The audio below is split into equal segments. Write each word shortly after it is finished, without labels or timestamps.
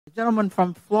The gentleman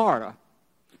from Florida,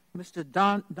 Mr.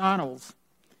 Donalds,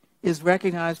 is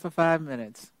recognized for 5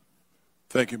 minutes.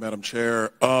 Thank you, Madam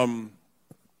Chair.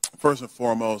 First and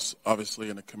foremost, obviously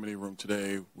in the committee room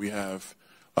today, we have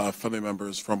family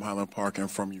members from Highland Park and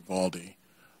from Uvalde.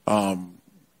 For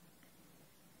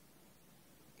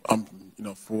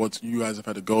what you guys have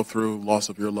had to go through, loss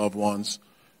of your loved ones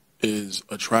is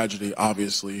a tragedy,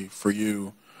 obviously, for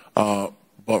you,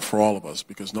 but for all of us,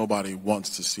 because nobody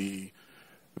wants to see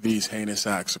these heinous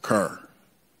acts occur.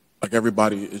 Like,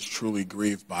 everybody is truly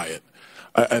grieved by it.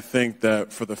 I think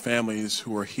that for the families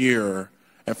who are here,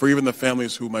 and for even the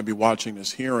families who might be watching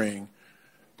this hearing,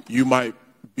 you might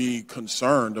be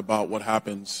concerned about what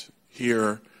happens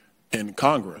here in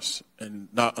Congress and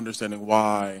not understanding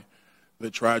why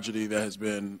the tragedy that has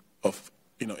been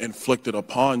inflicted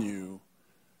upon you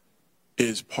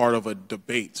is part of a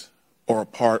debate or a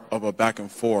part of a back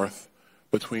and forth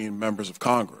between members of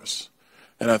Congress.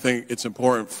 And I think it's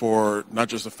important for not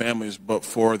just the families, but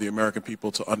for the American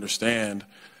people to understand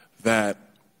that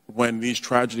when these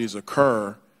tragedies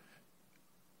occur,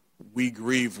 we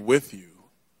grieve with you,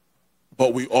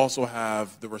 but we also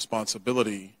have the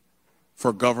responsibility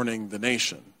for governing the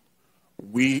nation.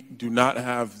 We do not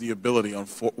have the ability,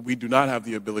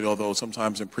 although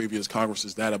sometimes in previous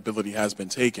Congresses that ability has been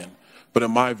taken. But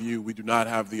in my view, we do not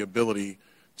have the ability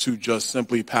to just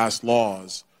simply pass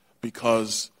laws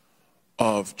because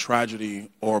of tragedy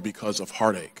or because of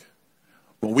heartache.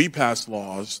 When we pass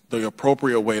laws, the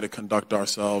appropriate way to conduct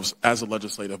ourselves as a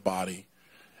legislative body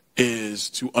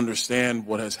is to understand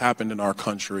what has happened in our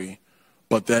country,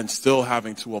 but then still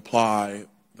having to apply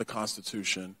the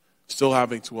Constitution, still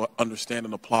having to understand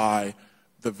and apply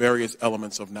the various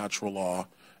elements of natural law,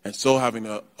 and still having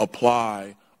to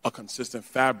apply a consistent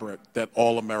fabric that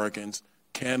all Americans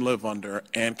can live under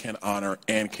and can honor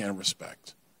and can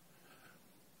respect.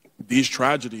 These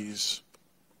tragedies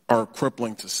are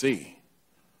crippling to see,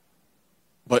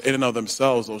 but in and of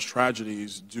themselves, those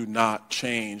tragedies do not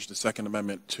change the Second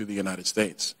Amendment to the United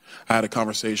States. I had a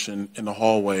conversation in the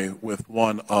hallway with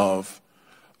one of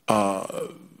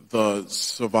the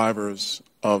survivors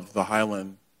of the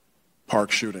Highland Park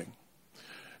shooting.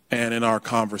 And in our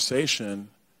conversation,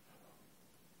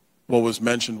 what was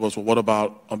mentioned was, well, what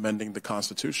about amending the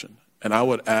Constitution? And I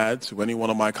would add to any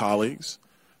one of my colleagues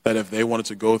that if they wanted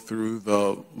to go through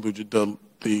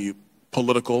the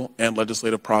political and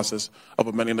legislative process of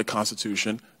amending the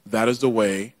Constitution, that is the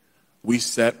way we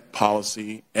set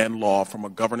policy and law from a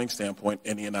governing standpoint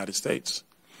in the United States.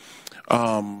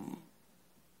 And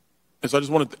so I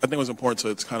think it was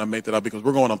important to kind of make that up, because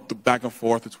we're going back and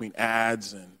forth between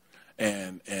ads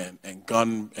and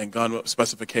gun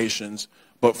specifications.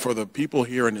 But for the people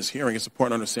here in this hearing, it's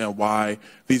important to understand why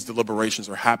these deliberations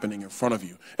are happening in front of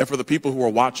you. And for the people who are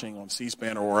watching on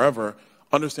C-SPAN or wherever,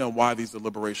 understand why these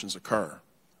deliberations occur.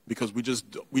 Because we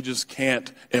just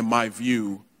can't, in my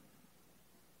view,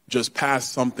 just pass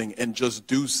something and just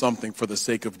do something for the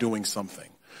sake of doing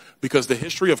something. Because the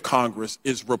history of Congress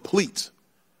is replete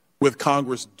with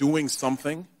Congress doing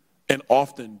something and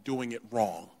often doing it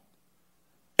wrong.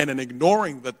 And then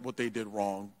ignoring what they did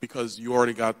wrong because you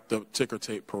already got the ticker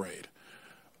tape parade.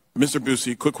 Mr.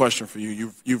 Busey, quick question for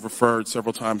you. You've referred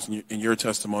several times in your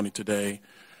testimony today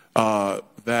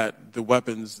that the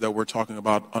weapons that we're talking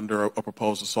about under a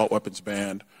proposed assault weapons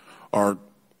ban are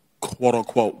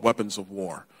quote-unquote weapons of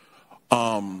war.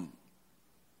 And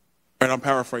I'm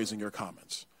paraphrasing your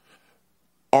comments.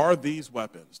 Are these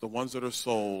weapons, the ones that are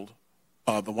sold,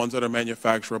 the ones that are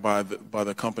manufactured by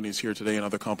the companies here today and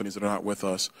other companies that are not with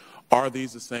us, are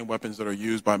these the same weapons that are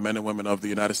used by men and women of the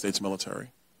United States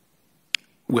military?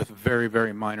 With very,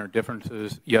 very minor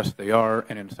differences, yes, they are.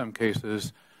 And in some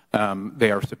cases,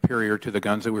 they are superior to the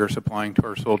guns that we are supplying to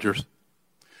our soldiers.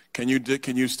 Can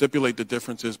you stipulate the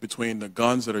differences between the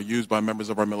guns that are used by members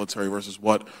of our military versus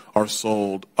what are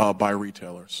sold by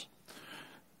retailers?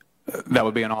 That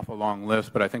would be an awful long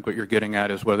list, but I think what you're getting at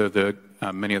is whether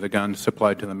many of the guns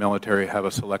supplied to the military have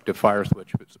a selective fire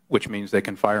switch, which means they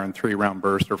can fire in 3-round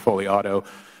bursts or fully auto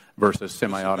versus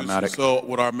semi-automatic. So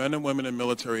what our men and women in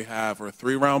military have are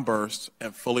 3-round bursts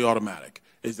and fully automatic.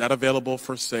 Is that available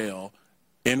for sale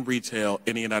in retail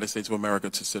in the United States of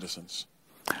America to citizens?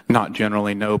 Not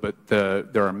generally, no, but there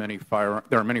are many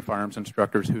firearms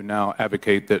instructors who now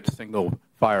advocate that single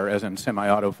fire, as in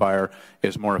semi-auto fire,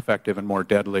 is more effective and more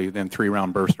deadly than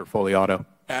 3-round burst or fully auto.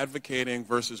 Advocating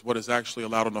versus what is actually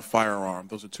allowed on a firearm,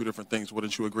 those are two different things.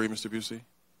 Wouldn't you agree, Mr. Busey?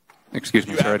 Excuse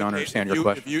me, sir, I don't understand your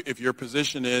question. If your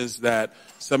position is that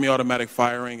semi-automatic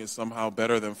firing is somehow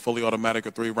better than fully automatic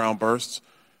or 3-round bursts,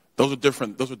 those are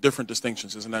different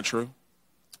distinctions. Isn't that true?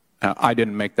 I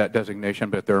didn't make that designation,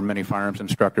 but there are many firearms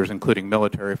instructors, including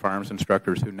military firearms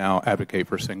instructors, who now advocate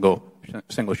for single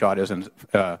shot as in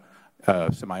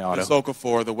semi-auto. Ms.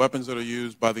 Okafor, the weapons that are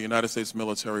used by the United States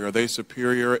military, are they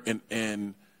superior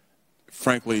in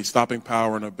frankly, stopping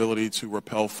power and ability to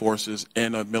repel forces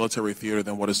in a military theater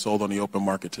than what is sold on the open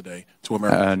market today to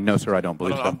Americans? No, sir, I don't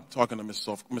believe so. I'm talking to Ms.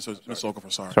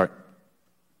 Okafor, sorry. Sorry.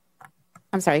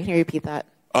 I'm sorry, can you repeat that?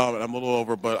 I'm a little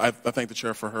over, but I thank the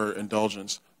chair for her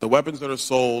indulgence. The weapons that are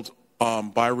sold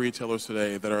by retailers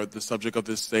today that are the subject of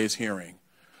this today's hearing,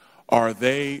 are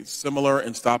they similar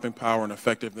in stopping power and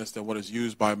effectiveness than what is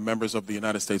used by members of the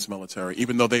United States military,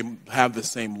 even though they have the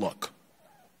same look?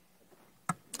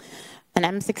 An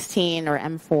M16 or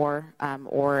M4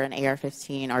 or an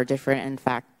AR-15 are different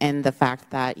in the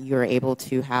fact that you're able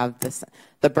to have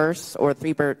the bursts or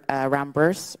round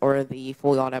bursts or the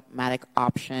fully automatic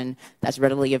option that's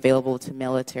readily available to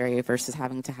military versus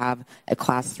having to have a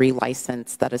Class 3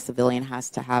 license that a civilian has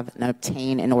to have and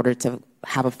obtain in order to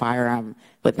have a firearm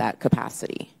with that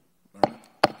capacity.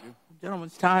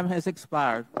 Gentleman's time has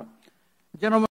expired. Gentlemen.